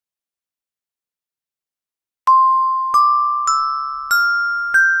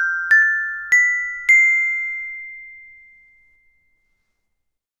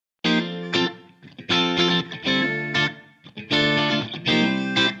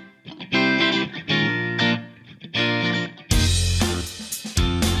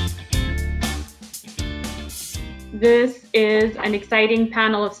This is an exciting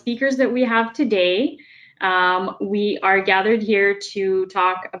panel of speakers that we have today. We are gathered here to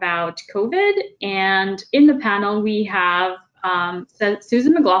talk about COVID, and in the panel we have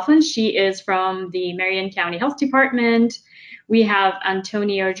Susan McLaughlin. She is from the Marion County Health Department. We have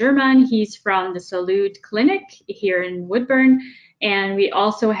Antonio German. He's from the Salud Clinic here in Woodburn. And we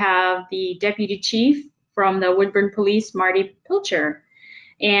also have the Deputy Chief from the Woodburn Police, Marty Pilcher.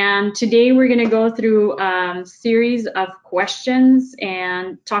 And today we're going to go through a series of questions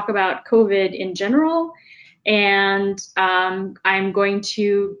and talk about COVID in general. And I'm going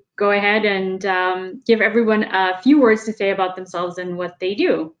to go ahead and give everyone a few words to say about themselves and what they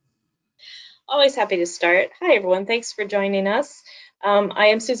do. Always happy to start. Hi, everyone. Thanks for joining us. I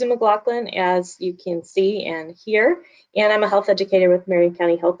am Susan McLaughlin, as you can see and hear, and I'm a health educator with Marion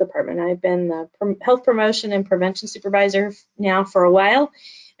County Health Department. I've been the health promotion and prevention supervisor now for a while.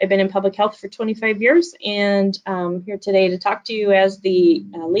 I've been in public health for 25 years, and I'm here today to talk to you as the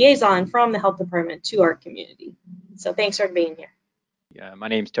liaison from the health department to our community. So thanks for being here. Yeah, my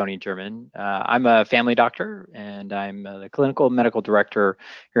name's Tony German. I'm a family doctor, and I'm the clinical medical director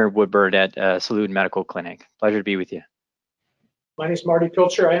here in Woodburn at Salud Medical Clinic. Pleasure to be with you. My name is Marty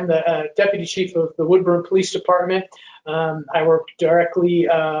Pilcher. I am the Deputy Chief of the Woodburn Police Department. I work directly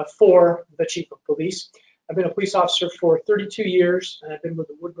for the Chief of Police. I've been a police officer for 32 years, and I've been with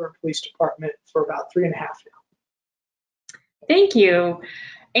the Woodburn Police Department for about 3.5 now. Thank you.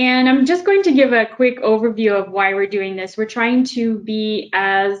 And I'm just going to give a quick overview of why we're doing this. We're trying to be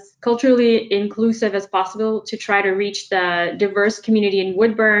as culturally inclusive as possible to try to reach the diverse community in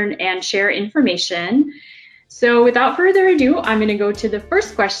Woodburn and share information. So without further ado, I'm going to go to the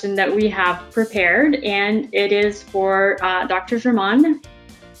first question that we have prepared, and it is for Dr. German.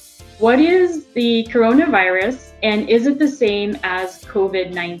 What is the coronavirus, and is it the same as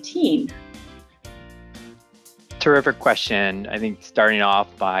COVID-19? Terrific question. I think starting off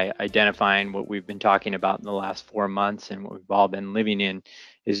by identifying what we've been talking about in the last 4 months and what we've all been living in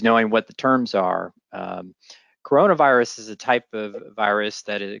is knowing what the terms are. Coronavirus is a type of virus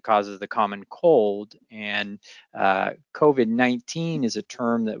that it causes the common cold, and COVID-19 is a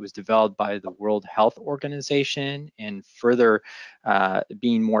term that was developed by the World Health Organization, and further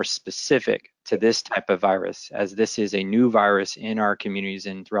being more specific to this type of virus, as this is a new virus in our communities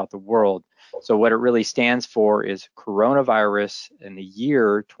and throughout the world. So what it really stands for is coronavirus in the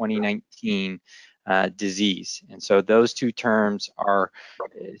year 2019 disease. And so those two terms are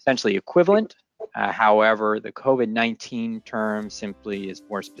essentially equivalent. However, the COVID-19 term simply is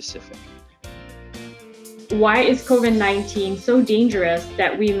more specific. Why is COVID-19 so dangerous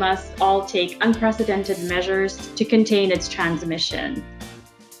that we must all take unprecedented measures to contain its transmission?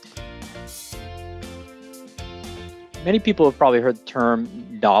 Many people have probably heard the term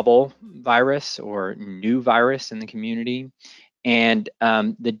novel virus or new virus in the community. And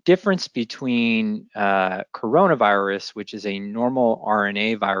the difference between coronavirus, which is a normal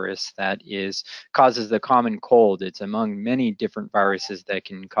RNA virus that causes the common cold, it's among many different viruses that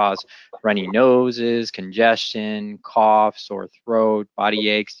can cause runny noses, congestion, cough, sore throat, body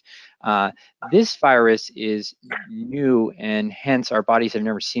aches. This virus is new, and hence our bodies have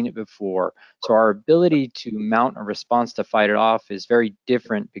never seen it before. So our ability to mount a response to fight it off is very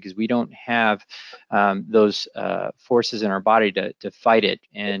different because we don't have those forces in our body to fight it.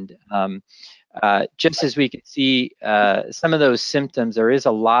 And just as we can see some of those symptoms, there is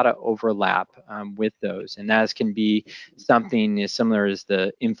a lot of overlap with those, and that can be something as similar as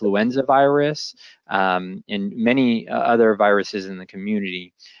the influenza virus and many other viruses in the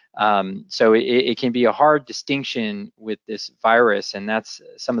community. So it can be a hard distinction with this virus, and that's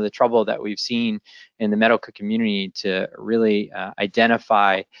some of the trouble that we've seen in the medical community to really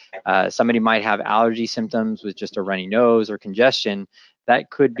identify. Somebody might have allergy symptoms with just a runny nose or congestion.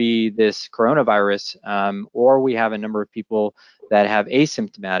 That could be this coronavirus, or we have a number of people that have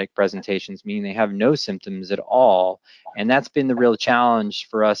asymptomatic presentations, meaning they have no symptoms at all. And that's been the real challenge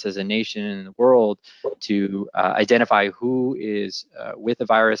for us as a nation and in the world to identify who is with the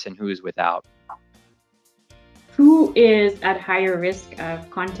virus and who is without. Who is at higher risk of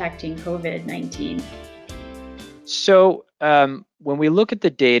contacting COVID-19? So when we look at the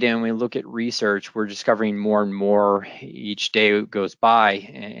data and we look at research, we're discovering more and more each day goes by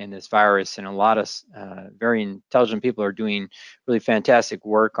in this virus, and a lot of very intelligent people are doing really fantastic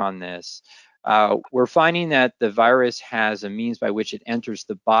work on this. We're finding that the virus has a means by which it enters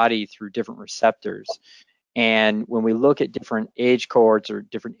the body through different receptors. And when we look at different age cohorts or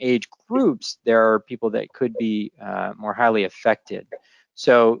different age groups, there are people that could be more highly affected.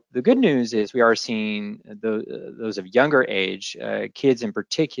 So the good news is we are seeing those of younger age, kids in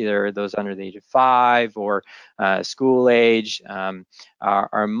particular, those under the age of 5 or school age,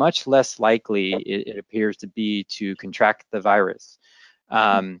 are much less likely, it appears to be, to contract the virus.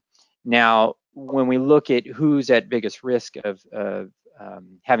 Now, when we look at who's at biggest risk of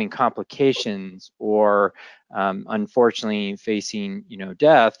having complications or unfortunately facing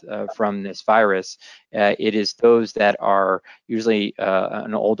death from this virus, it is those that are usually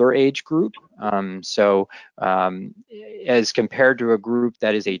an older age group. So as compared to a group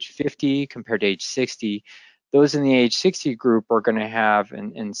that is age 50 compared to age 60, those in the age 60 group are going to have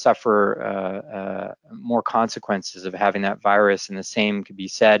and suffer more consequences of having that virus, and the same could be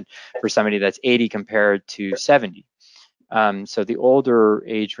said for somebody that's 80 compared to 70. So the older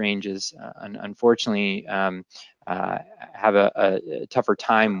age ranges, unfortunately, have a tougher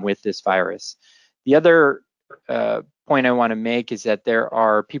time with this virus. The other point I want to make is that there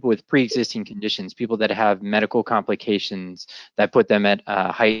are people with pre-existing conditions, people that have medical complications that put them at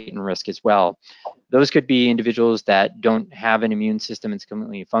heightened risk as well. Those could be individuals that don't have an immune system that's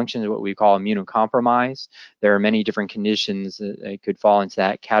completely functions, what we call immunocompromised. There are many different conditions that could fall into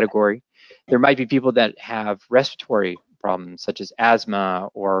that category. There might be people that have respiratory problems such as asthma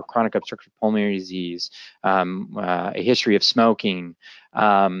or chronic obstructive pulmonary disease, a history of smoking,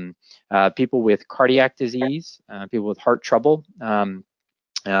 people with cardiac disease, people with heart trouble,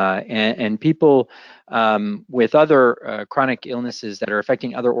 and people with other chronic illnesses that are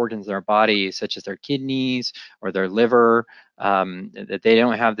affecting other organs in their body, such as their kidneys or their liver, that they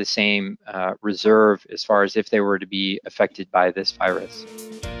don't have the same reserve as far as if they were to be affected by this virus.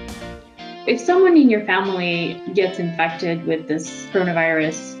 If someone in your family gets infected with this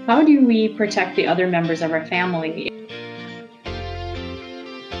coronavirus, how do we protect the other members of our family?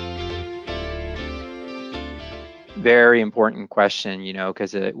 Very important question,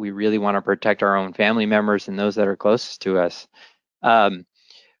 because we really want to protect our own family members and those that are closest to us.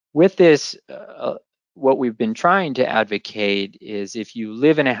 With this, what we've been trying to advocate is if you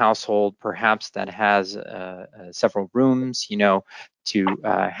live in a household, perhaps that has several rooms, to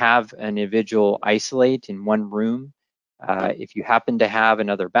have an individual isolate in one room. If you happen to have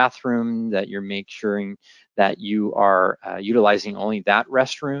another bathroom, that you're making sure that you are utilizing only that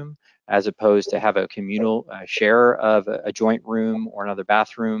restroom, as opposed to have a communal share of a joint room or another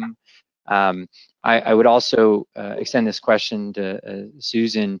bathroom. I would also extend this question to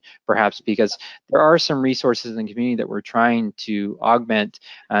Susan, perhaps, because there are some resources in the community that we're trying to augment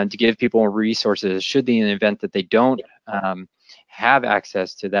to give people resources should in the event that they don't have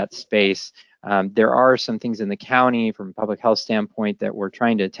access to that space. There are some things in the county from a public health standpoint that we're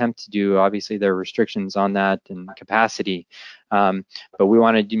trying to attempt to do. Obviously, there are restrictions on that and capacity, but we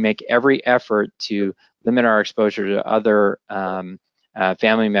want to make every effort to limit our exposure to other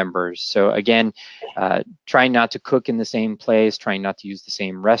family members. So again, trying not to cook in the same place, trying not to use the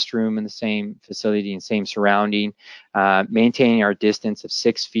same restroom in the same facility and same surrounding, maintaining our distance of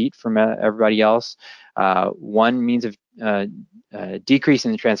 6 feet from everybody else. One means of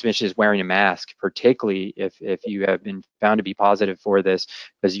decreasing the transmission is wearing a mask, particularly if you have been found to be positive for this,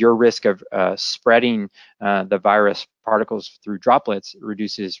 because your risk of spreading the virus particles through droplets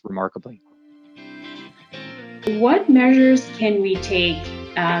reduces remarkably. What measures can we take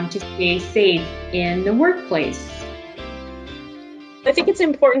to stay safe in the workplace? I think it's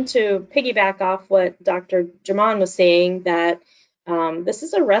important to piggyback off what Dr. Jaman was saying, that this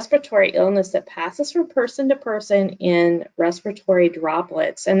is a respiratory illness that passes from person to person in respiratory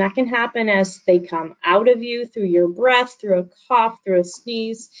droplets, and that can happen as they come out of you through your breath, through a cough, through a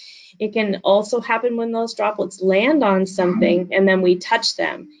sneeze. It can also happen when those droplets land on something and then we touch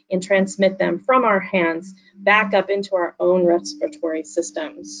them and transmit them from our hands back up into our own respiratory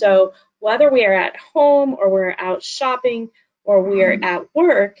system. So whether we are at home or we're out shopping or we're at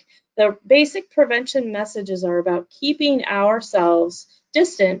work, the basic prevention messages are about keeping ourselves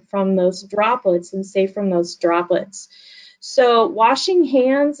distant from those droplets and safe from those droplets. So washing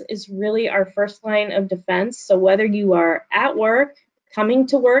hands is really our first line of defense. So whether you are at work, coming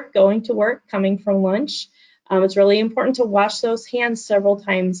to work, going to work, coming from lunch, it's really important to wash those hands several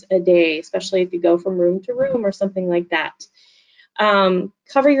times a day, especially if you go from room to room or something like that.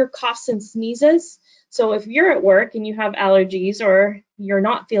 Cover your coughs and sneezes. So if you're at work and you have allergies or you're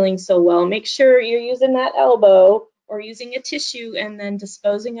not feeling so well, make sure you're using that elbow or using a tissue and then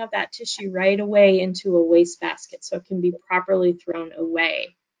disposing of that tissue right away into a wastebasket so it can be properly thrown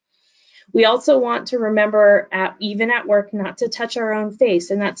away. We also want to remember, even at work, not to touch our own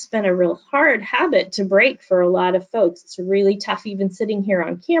face, and that's been a real hard habit to break for a lot of folks. It's really tough even sitting here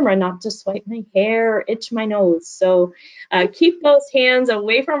on camera not to swipe my hair or itch my nose. So keep those hands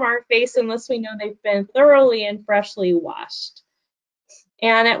away from our face unless we know they've been thoroughly and freshly washed.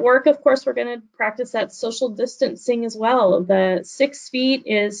 And at work, of course, we're going to practice that social distancing as well. The 6 feet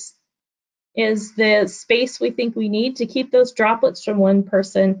is the space we think we need to keep those droplets from one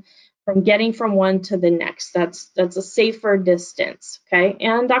person from getting from one to the next. That's a safer distance, okay?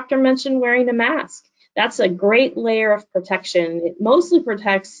 And doctor mentioned wearing a mask. That's a great layer of protection. It mostly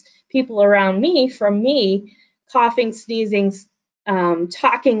protects people around me from me coughing, sneezing,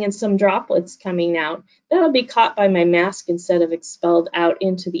 talking, and some droplets coming out. That'll be caught by my mask instead of expelled out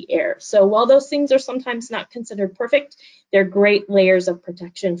into the air. So while those things are sometimes not considered perfect, they're great layers of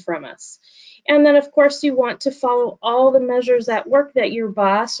protection from us. And then, of course, you want to follow all the measures at work that your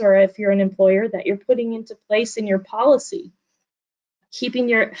boss, or if you're an employer, that you're putting into place in your policy. Helping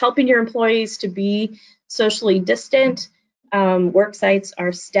your employees to be socially distant. Work sites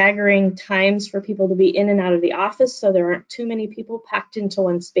are staggering times for people to be in and out of the office, so there aren't too many people packed into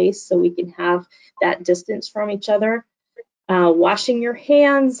one space, so we can have that distance from each other. Washing your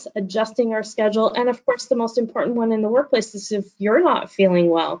hands, adjusting our schedule, and of course the most important one in the workplace is if you're not feeling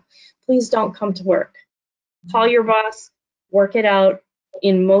well, please don't come to work. Call your boss, work it out.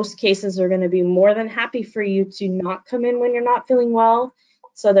 In most cases, they're going to be more than happy for you to not come in when you're not feeling well,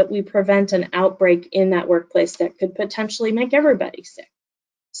 so that we prevent an outbreak in that workplace that could potentially make everybody sick.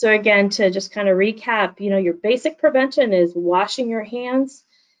 So again, to just kind of recap, your basic prevention is washing your hands,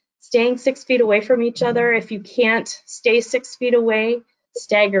 staying 6 feet away from each other. If you can't stay 6 feet away,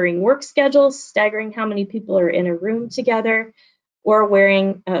 staggering work schedules, staggering how many people are in a room together, or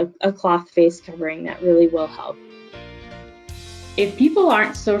wearing a cloth face covering. That really will help. If people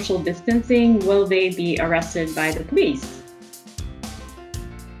aren't social distancing, will they be arrested by the police?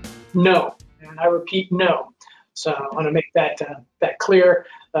 No, and I repeat, no. So I want to make that clear.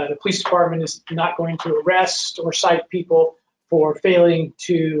 The police department is not going to arrest or cite people for failing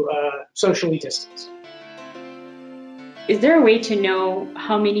to socially distance. Is there a way to know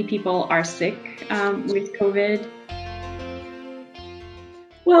how many people are sick with COVID?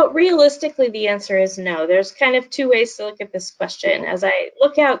 Well, realistically, the answer is no. There's kind of two ways to look at this question. As I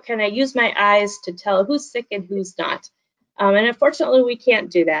look out, can I use my eyes to tell who's sick and who's not? And unfortunately, we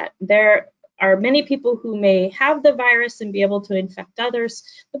can't do that. There are many people who may have the virus and be able to infect others,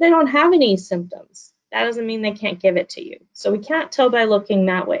 but they don't have any symptoms. That doesn't mean they can't give it to you. So we can't tell by looking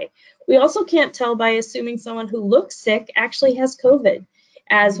that way. We also can't tell by assuming someone who looks sick actually has COVID.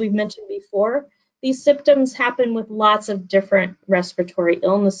 As we've mentioned before, these symptoms happen with lots of different respiratory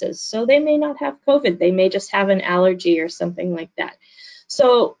illnesses. So they may not have COVID. They may just have an allergy or something like that.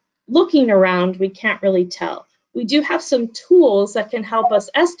 So looking around, we can't really tell. We do have some tools that can help us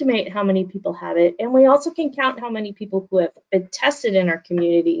estimate how many people have it, and we also can count how many people who have been tested in our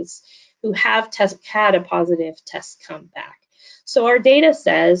communities who have had a positive test come back. So our data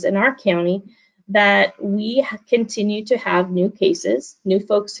says in our county that we continue to have new cases, new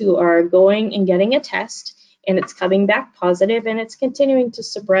folks who are going and getting a test, and it's coming back positive, and it's continuing to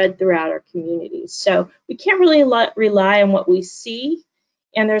spread throughout our communities. So we can't really rely on what we see,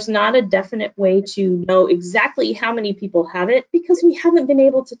 and there's not a definite way to know exactly how many people have it because we haven't been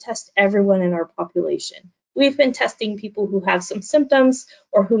able to test everyone in our population. We've been testing people who have some symptoms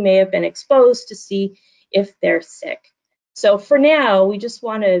or who may have been exposed to see if they're sick. So for now, we just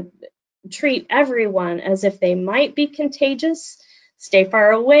want to treat everyone as if they might be contagious, stay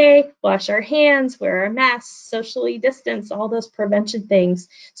far away, wash our hands, wear our masks, socially distance, all those prevention things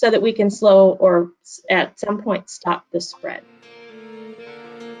so that we can slow or at some point stop the spread.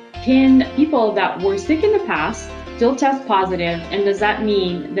 Can people that were sick in the past still test positive, and does that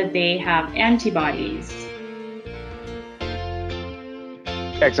mean that they have antibodies?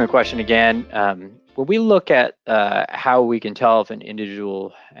 Excellent question again. When we look at how we can tell if an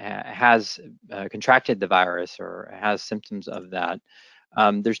individual has contracted the virus or has symptoms of that,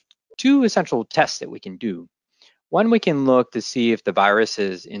 there's two essential tests that we can do. One, we can look to see if the virus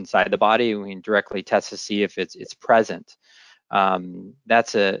is inside the body. We can directly test to see if it's present.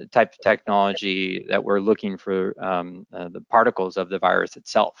 That's a type of technology that we're looking for the particles of the virus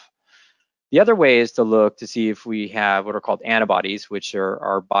itself. The other way is to look to see if we have what are called antibodies, which are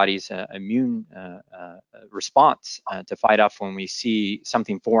our body's immune response to fight off when we see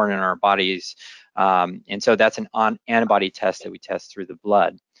something foreign in our bodies. And so that's an antibody test that we test through the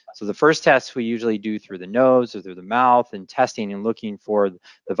blood. So the first test we usually do through the nose or through the mouth, and testing and looking for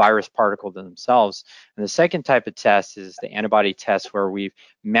the virus particle themselves. And the second type of test is the antibody test, where we've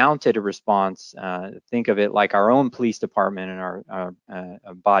mounted a response. Think of it like our own police department and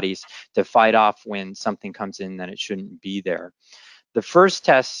our bodies to fight off when something comes in that it shouldn't be there. The first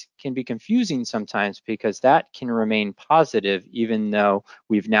test can be confusing sometimes because that can remain positive even though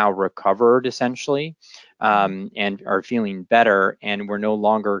we've now recovered essentially and are feeling better and we're no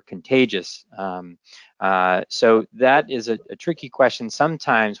longer contagious. So that is a tricky question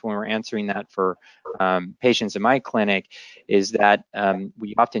sometimes when we're answering that for patients in my clinic, is that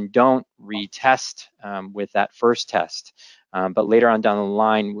we often don't retest with that first test. But later on down the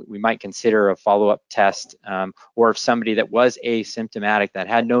line, we might consider a follow-up test, or if somebody that was asymptomatic, that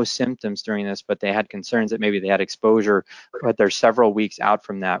had no symptoms during this, but they had concerns that maybe they had exposure, but they're several weeks out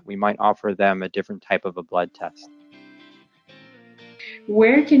from that, we might offer them a different type of a blood test.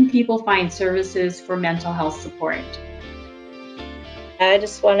 Where can people find services for mental health support? I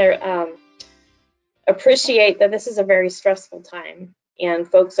just want to appreciate that this is a very stressful time, and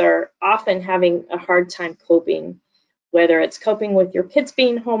folks are often having a hard time coping. Whether it's coping with your kids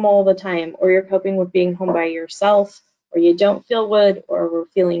being home all the time, or you're coping with being home by yourself, or you don't feel good, or we're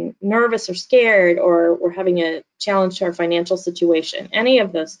feeling nervous or scared, or we're having a challenge to our financial situation, any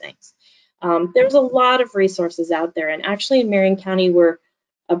of those things. There's a lot of resources out there, and actually in Marion County, we're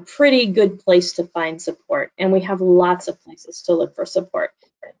a pretty good place to find support, and we have lots of places to look for support.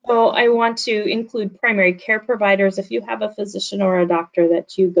 So I want to include primary care providers. If you have a physician or a doctor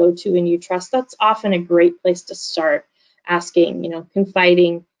that you go to and you trust, that's often a great place to start. Asking,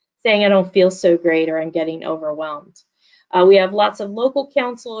 confiding, saying I don't feel so great or I'm getting overwhelmed. We have lots of local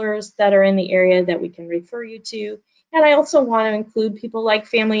counselors that are in the area that we can refer you to. And I also want to include people like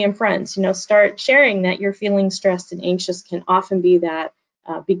family and friends. Start sharing that you're feeling stressed and anxious can often be that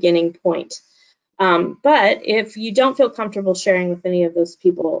beginning point. But if you don't feel comfortable sharing with any of those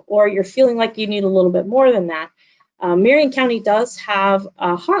people, or you're feeling like you need a little bit more than that, Marion County does have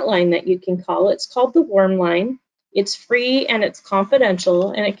a hotline that you can call. It's called the Warm Line. It's free and it's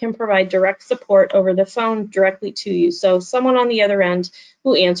confidential, and it can provide direct support over the phone directly to you. So someone on the other end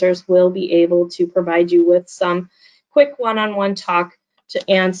who answers will be able to provide you with some quick one-on-one talk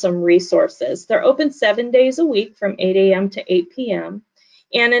and some resources. They're open 7 days a week from 8 a.m. to 8 p.m.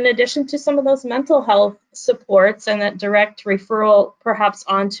 And in addition to some of those mental health supports and that direct referral perhaps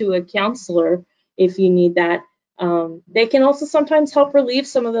onto a counselor if you need that, they can also sometimes help relieve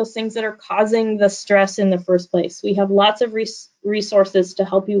some of those things that are causing the stress in the first place. We have lots of resources to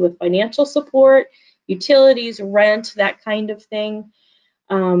help you with financial support, utilities, rent, that kind of thing.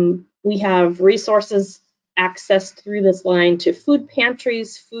 We have resources accessed through this line to food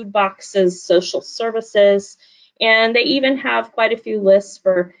pantries, food boxes, social services, and they even have quite a few lists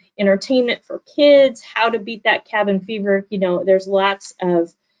for entertainment for kids, how to beat that cabin fever. There's lots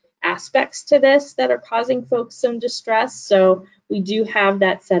of aspects to this that are causing folks some distress, so we do have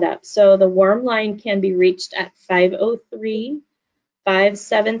that set up. So the Warm Line can be reached at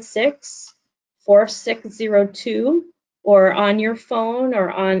 503-576-4602, or on your phone or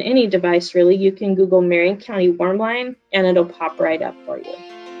on any device really. You can Google Marion County Warm Line and it'll pop right up for you.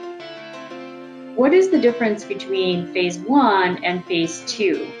 What is the difference between phase 1 and phase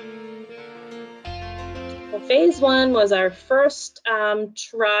 2? Well, phase 1 was our first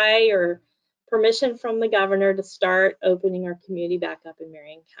try or permission from the governor to start opening our community back up in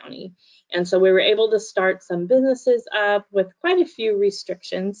Marion County. And so we were able to start some businesses up with quite a few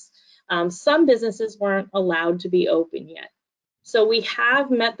restrictions. Some businesses weren't allowed to be open yet. So we have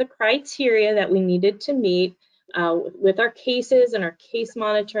met the criteria that we needed to meet with our cases and our case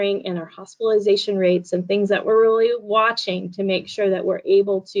monitoring and our hospitalization rates and things that we're really watching to make sure that we're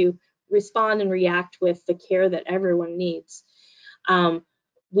able to respond and react with the care that everyone needs.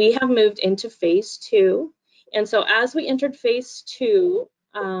 We have moved into phase 2. And so as we entered phase 2,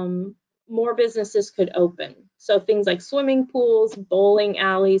 more businesses could open. So things like swimming pools, bowling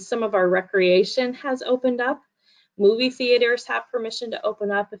alleys, some of our recreation has opened up. Movie theaters have permission to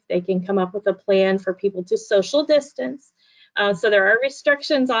open up if they can come up with a plan for people to social distance. So there are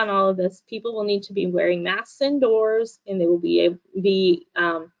restrictions on all of this. People will need to be wearing masks indoors, and they will be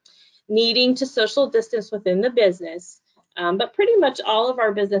needing to social distance within the business. But pretty much all of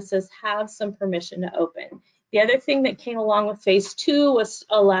our businesses have some permission to open. The other thing that came along with phase 2 was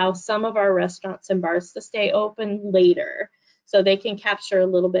allow some of our restaurants and bars to stay open later, so they can capture a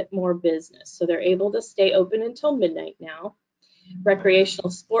little bit more business. So they're able to stay open until midnight now. Recreational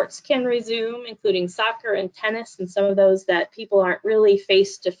sports can resume, including soccer and tennis, and some of those that people aren't really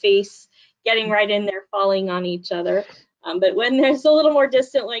face-to-face getting right in there, falling on each other. But when there's a little more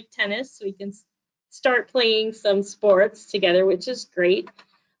distant, like tennis, we can start playing some sports together, which is great.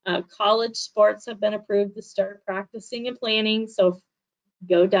 College sports have been approved to start practicing and planning, so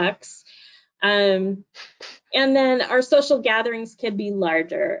go Ducks. And then our social gatherings can be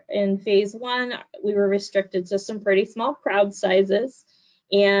larger. In phase 1, we were restricted to some pretty small crowd sizes.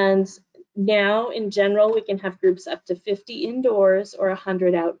 And now, in general, we can have groups up to 50 indoors or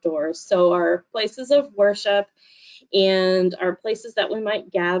 100 outdoors. So our places of worship and our places that we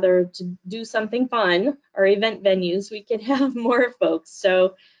might gather to do something fun, our event venues, we can have more folks.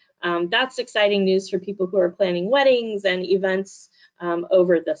 So that's exciting news for people who are planning weddings and events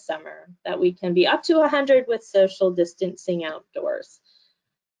over the summer, that we can be up to 100 with social distancing outdoors.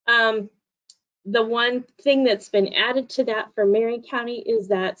 The one thing that's been added to that for Marion County is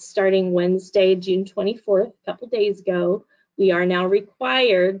that starting Wednesday, June 24th, a couple days ago, we are now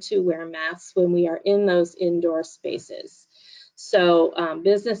required to wear masks when we are in those indoor spaces. So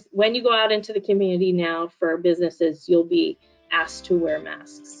when you go out into the community now for businesses, you'll be asked to wear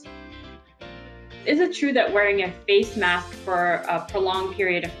masks. Is it true that wearing a face mask for a prolonged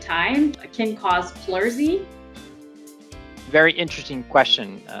period of time can cause pleurisy? Very interesting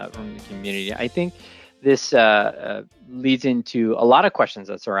question from the community. I think this leads into a lot of questions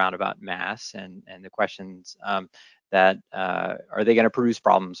that surround about masks and the questions that are they going to produce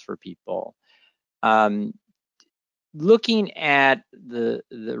problems for people? Looking at the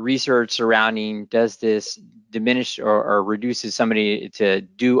research surrounding, does this diminish or reduces somebody to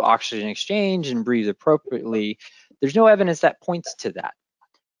do oxygen exchange and breathe appropriately? There's no evidence that points to that.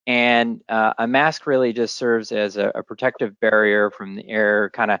 And a mask really just serves as a protective barrier from the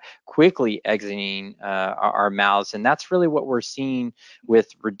air kind of quickly exiting our mouths. And that's really what we're seeing with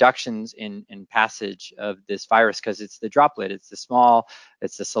reductions in passage of this virus, because it's the droplet, it's the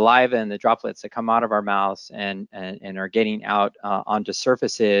saliva and the droplets that come out of our mouths and are getting out onto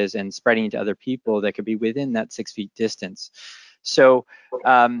surfaces and spreading to other people that could be within that 6 feet distance. So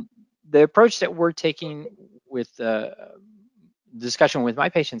the approach that we're taking with discussion with my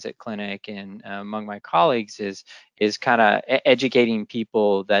patients at clinic and among my colleagues is kind of educating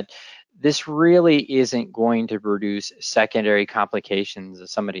people that this really isn't going to produce secondary complications of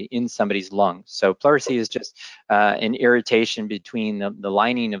somebody's lungs. So pleurisy is just an irritation between the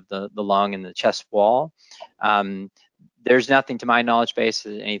lining of the lung and the chest wall. There's nothing, to my knowledge base,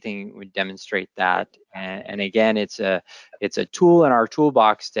 anything would demonstrate that. And again, it's a tool in our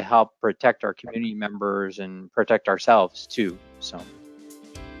toolbox to help protect our community members and protect ourselves too. So,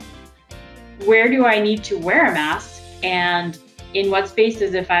 where do I need to wear a mask, and in what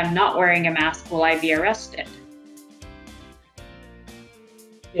spaces, if I'm not wearing a mask, will I be arrested?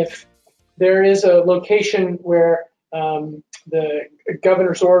 If there is a location where the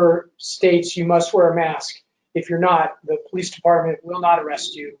governor's order states you must wear a mask, if you're not, the police department will not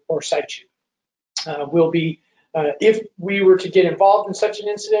arrest you or cite you. If we were to get involved in such an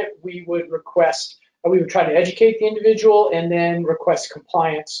incident, we would try to educate the individual and then request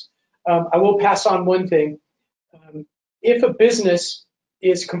compliance. I will pass on one thing. If a business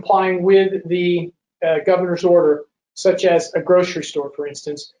is complying with the governor's order, such as a grocery store, for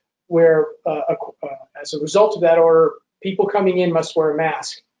instance, where as a result of that order, people coming in must wear a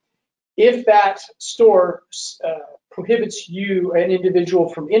mask. If that store prohibits an individual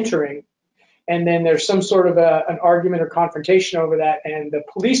from entering, and then there's some sort of an argument or confrontation over that, and the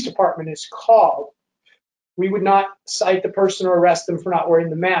police department is called, we would not cite the person or arrest them for not wearing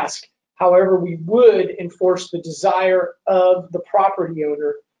the mask. However, we would enforce the desire of the property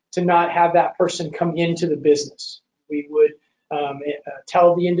owner to not have that person come into the business. We would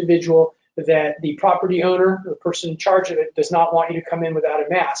tell the individual that the property owner, the person in charge of it, does not want you to come in without a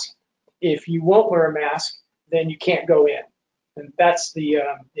mask. If you won't wear a mask, then you can't go in. And that's the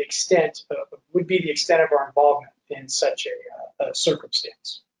extent of our involvement in such a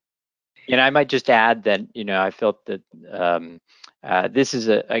circumstance. And I might just add that, I felt that this is,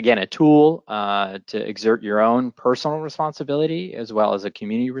 again, a tool to exert your own personal responsibility as well as a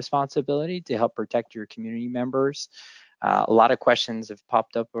community responsibility to help protect your community members. A lot of questions have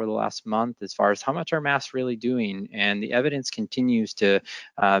popped up over the last month as far as how much are masks really doing, and the evidence continues to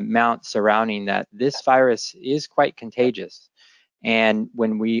mount surrounding that this virus is quite contagious. And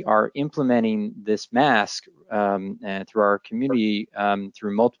when we are implementing this mask through our community,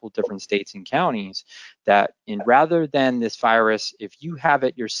 through multiple different states and counties, that rather than this virus, if you have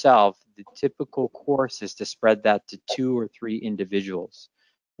it yourself, the typical course is to spread that to 2 or 3 individuals.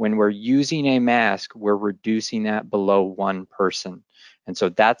 When we're using a mask, we're reducing that below 1 person. And so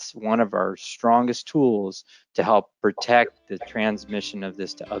that's one of our strongest tools to help protect the transmission of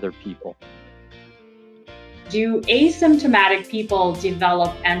this to other people. do asymptomatic people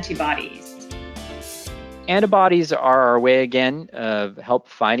develop antibodies? Antibodies are our way again of help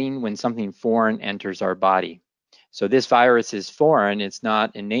fighting when something foreign enters our body. So this virus is foreign, it's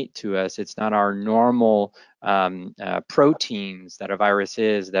not innate to us, it's not our normal proteins that a virus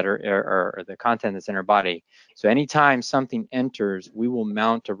is that are the content that's in our body. So anytime something enters, we will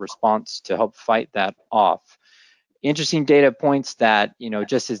mount a response to help fight that off. Interesting data points that,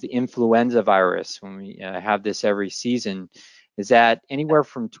 just as the influenza virus, when we have this every season, is that anywhere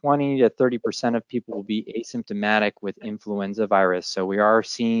from 20 to 30% of people will be asymptomatic with influenza virus. So we are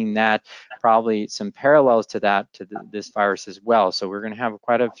seeing that probably some parallels to that, to this virus as well. So we're going to have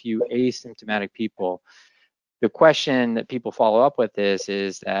quite a few asymptomatic people. The question that people follow up with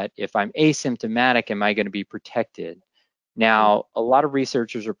is that if I'm asymptomatic, am I going to be protected? Now, a lot of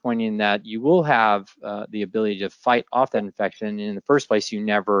researchers are pointing that you will have the ability to fight off that infection. In the first place, you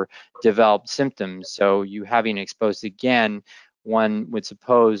never developed symptoms. So you having exposed again, one would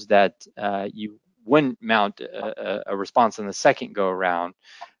suppose that you wouldn't mount a response on the second go around.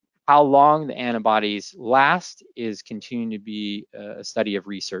 How long the antibodies last is continuing to be a study of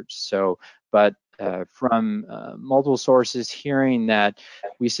research. So, but from multiple sources hearing that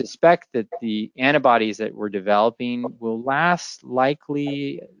we suspect that the antibodies that we're developing will last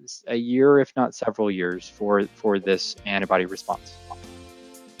likely a year, if not several years, for this antibody response.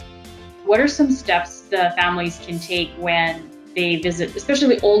 What are some steps the families can take when they visit,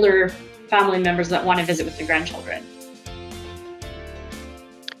 especially older family members that want to visit with their grandchildren?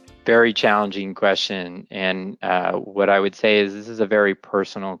 Very challenging question. And what I would say is this is a very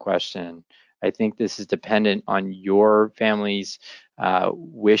personal question. I think this is dependent on your family's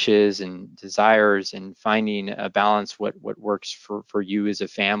wishes and desires and finding a balance what works for you as a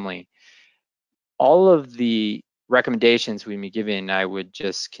family. All of the recommendations we may give in, I would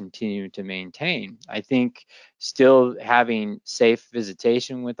just continue to maintain. I think still having safe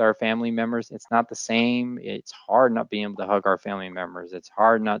visitation with our family members, it's not the same. It's hard not being able to hug our family members. It's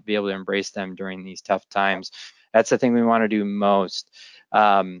hard not to be able to embrace them during these tough times. That's the thing we want to do most.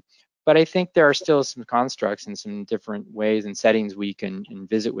 But I think there are still some constructs and some different ways and settings we can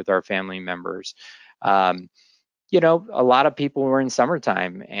visit with our family members. A lot of people were in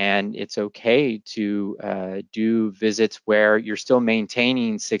summertime, and it's okay to do visits where you're still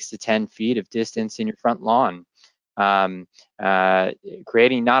maintaining 6 to 10 feet of distance in your front lawn.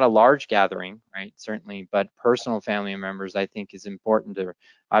 Creating not a large gathering, right, certainly, but personal family members, I think, is important to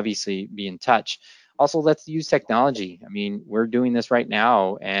obviously be in touch. Also, let's use technology. I mean, we're doing this right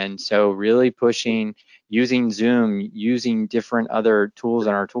now, and so really pushing, using Zoom, using different other tools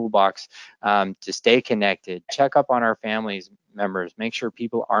in our toolbox to stay connected, check up on our families members, make sure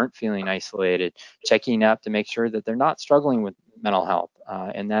people aren't feeling isolated, checking up to make sure that they're not struggling with mental health,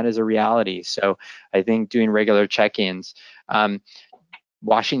 and that is a reality. So I think doing regular check-ins,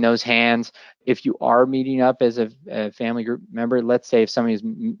 washing those hands. If you are meeting up as a family group member, let's say if somebody's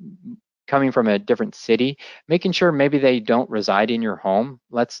coming from a different city, making sure maybe they don't reside in your home.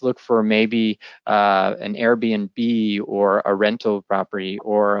 Let's look for maybe an Airbnb or a rental property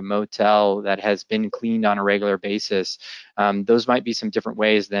or a motel that has been cleaned on a regular basis. Those might be some different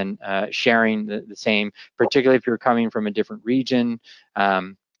ways than sharing the same, particularly if you're coming from a different region.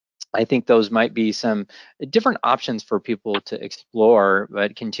 I think those might be some different options for people to explore,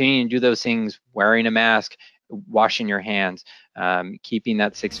 but continuing to do those things, wearing a mask, washing your hands, keeping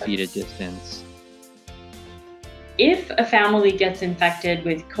that 6 feet of distance. If a family gets infected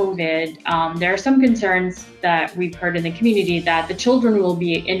with COVID, there are some concerns that we've heard in the community that the children will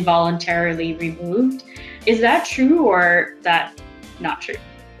be involuntarily removed. Is that true, or is that not true?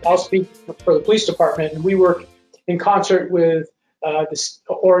 I'll speak for the police department, and we work in concert with the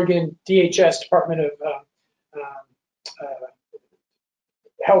Oregon DHS, Department of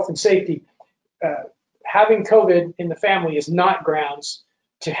Health and Safety. Having COVID in the family is not grounds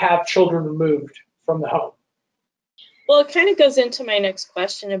to have children removed from the home. Well, it kind of goes into my next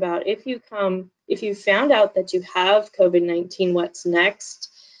question about if you found out that you have COVID-19, what's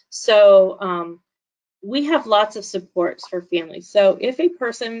next? So we have lots of supports for families. So if a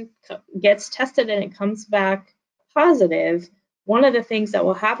person gets tested and it comes back positive, one of the things that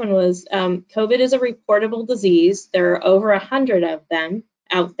will happen was COVID is a reportable disease. There are over 100 of them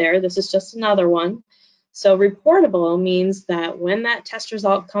out there. This is just another one. So reportable means that when that test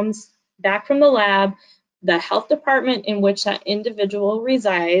result comes back from the lab, the health department in which that individual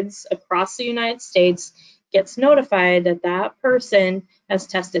resides across the United States gets notified that that person has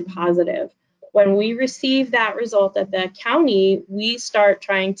tested positive. When we receive that result at the county, we start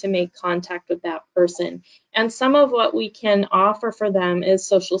trying to make contact with that person. And some of what we can offer for them is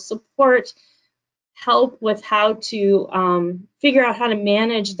social support, help with how to figure out how to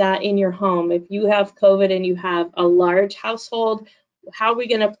manage that in your home. If you have COVID and you have a large household, how are we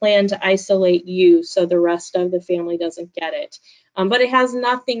going to plan to isolate you so the rest of the family doesn't get it? But it has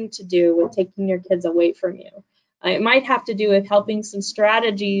nothing to do with taking your kids away from you. It might have to do with helping some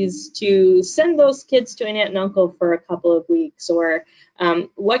strategies to send those kids to an aunt and uncle for a couple of weeks, or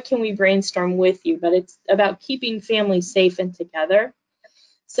what can we brainstorm with you? But it's about keeping families safe and together.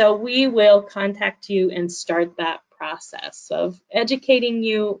 So we will contact you and start that process of educating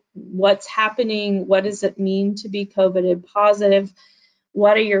you what's happening, what does it mean to be COVID positive,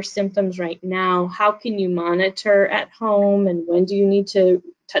 what are your symptoms right now, how can you monitor at home, and when do you need to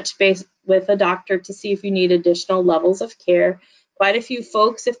touch base with a doctor to see if you need additional levels of care. Quite a few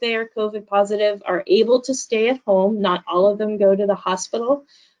folks, if they are COVID positive, are able to stay at home. Not all of them go to the hospital.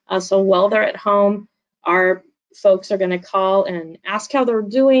 So while they're at home, our folks are going to call and ask how they're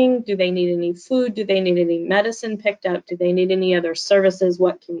doing. Do they need any food? Do they need any medicine picked up? Do they need any other services?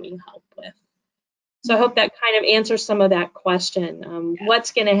 What can we help with? So I hope that kind of answers some of that question.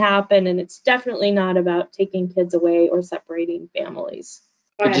 What's going to happen? And it's definitely not about taking kids away or separating families.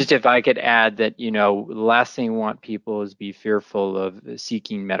 Just if I could add that, the last thing we want people is be fearful of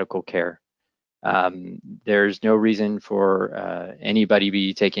seeking medical care. There's no reason for anybody to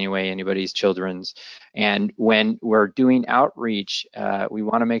be taking away anybody's children's. And when we're doing outreach, we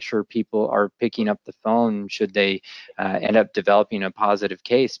want to make sure people are picking up the phone should they end up developing a positive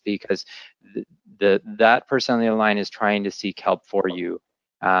case, because that person on the other line is trying to seek help for you.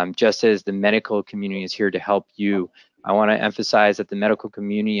 Just as the medical community is here to help you, I want to emphasize that the medical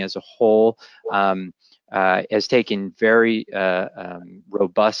community as a whole has taken very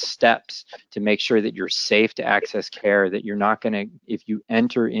robust steps to make sure that you're safe to access care, that you're not going to, if you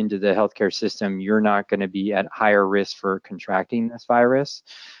enter into the healthcare system, you're not going to be at higher risk for contracting this virus.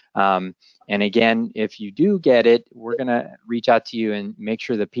 And again, if you do get it, we're going to reach out to you and make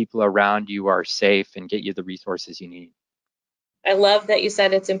sure the people around you are safe and get you the resources you need. I love that you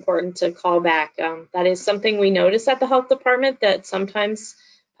said it's important to call back. That is something we notice at the health department, that sometimes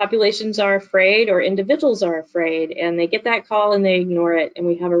populations are afraid or individuals are afraid, and they get that call and they ignore it, and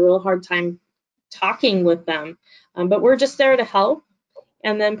we have a real hard time talking with them. But we're just there to help.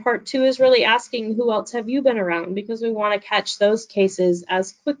 And then part two is really asking, who else have you been around? Because we want to catch those cases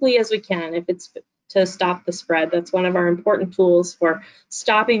as quickly as we can if it's to stop the spread. That's one of our important tools for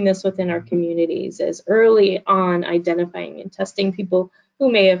stopping this within our communities, is early on identifying and testing people who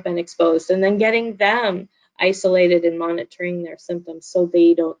may have been exposed, and then getting them isolated and monitoring their symptoms so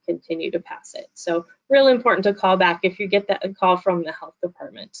they don't continue to pass it. So really important to call back if you get that call from the health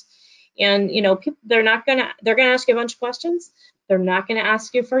department. And people, they're gonna ask you a bunch of questions. They're not gonna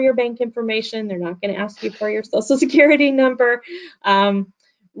ask you for your bank information. They're not gonna ask you for your social security number.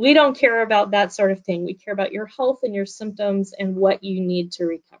 We don't care about that sort of thing. We care about your health and your symptoms and what you need to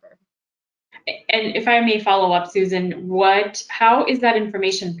recover. And if I may follow up, Susan, how is that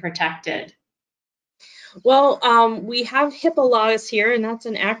information protected? Well, we have HIPAA laws here, and that's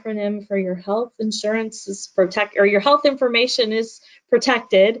an acronym for your health insurance is your health information is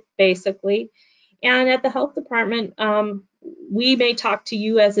protected, basically. And at the health department, we may talk to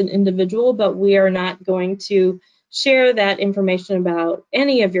you as an individual, but we are not going to share that information about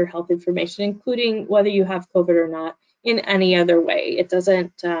any of your health information, including whether you have COVID or not, in any other way. It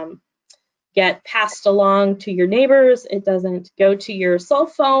doesn't get passed along to your neighbors. It doesn't go to your cell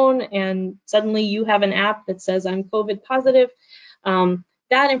phone and suddenly you have an app that says I'm COVID positive.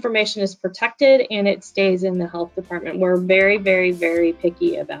 That information is protected and it stays in the health department. We're very, very, very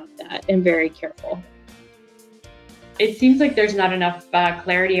picky about that and very careful. It seems like there's not enough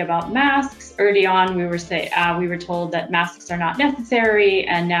clarity about masks. Early on, we were told that masks are not necessary,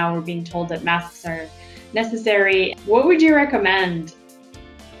 and now we're being told that masks are necessary. What would you recommend?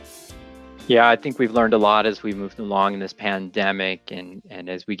 Yeah, I think we've learned a lot as we moved along in this pandemic, and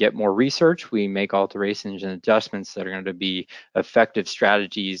as we get more research, we make alterations and adjustments that are going to be effective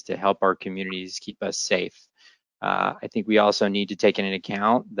strategies to help our communities keep us safe. I think we also need to take into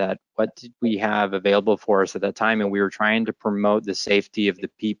account that what did we have available for us at that time, and we were trying to promote the safety of the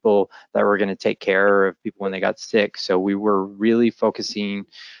people that were going to take care of people when they got sick. So we were really focusing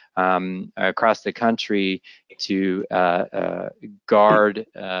across the country to guard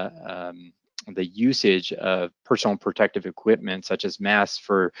the usage of personal protective equipment such as masks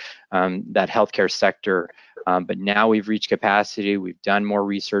for that healthcare sector. But now we've reached capacity, we've done more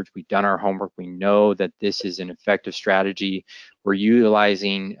research, we've done our homework, we know that this is an effective strategy. we're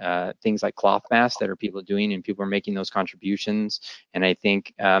utilizing things like cloth masks that are people doing, and people are making those contributions. And I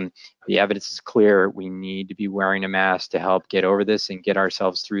think the evidence is clear. We need to be wearing a mask to help get over this and get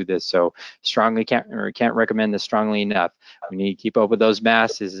ourselves through this. So strongly can't recommend this strongly enough. We need to keep up with those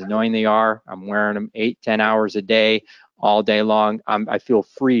masks, as annoying they are. I'm wearing them 8-10 hours a day, all day long. I feel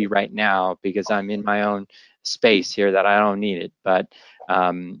free right now because I'm in my own space here that I don't need it, but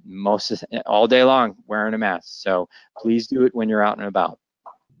all day long wearing a mask. So please do it when you're out and about.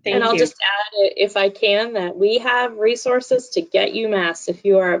 And I'll just add, if I can, that we have resources to get you masks. If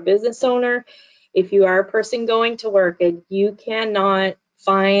you are a business owner, if you are a person going to work and you cannot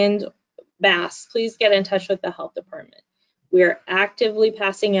find masks, please get in touch with the health department. We are actively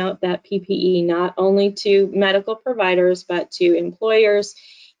passing out that PPE not only to medical providers, but to employers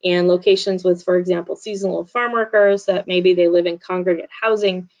and locations with, for example, seasonal farm workers that maybe they live in congregate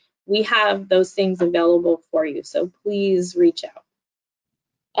housing. We have those things available for you, so please reach out.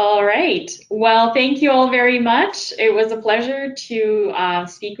 All right. Well, thank you all very much. It was a pleasure to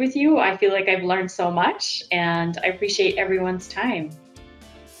speak with you. I feel like I've learned so much, and I appreciate everyone's time.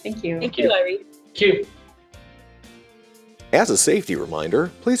 Thank you. Thank you, Irene. Thank you. As a safety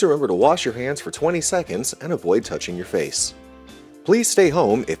reminder, please remember to wash your hands for 20 seconds and avoid touching your face. Please stay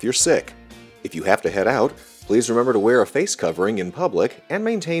home if you're sick. If you have to head out, please remember to wear a face covering in public and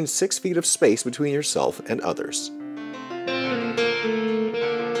maintain 6 feet of space between yourself and others.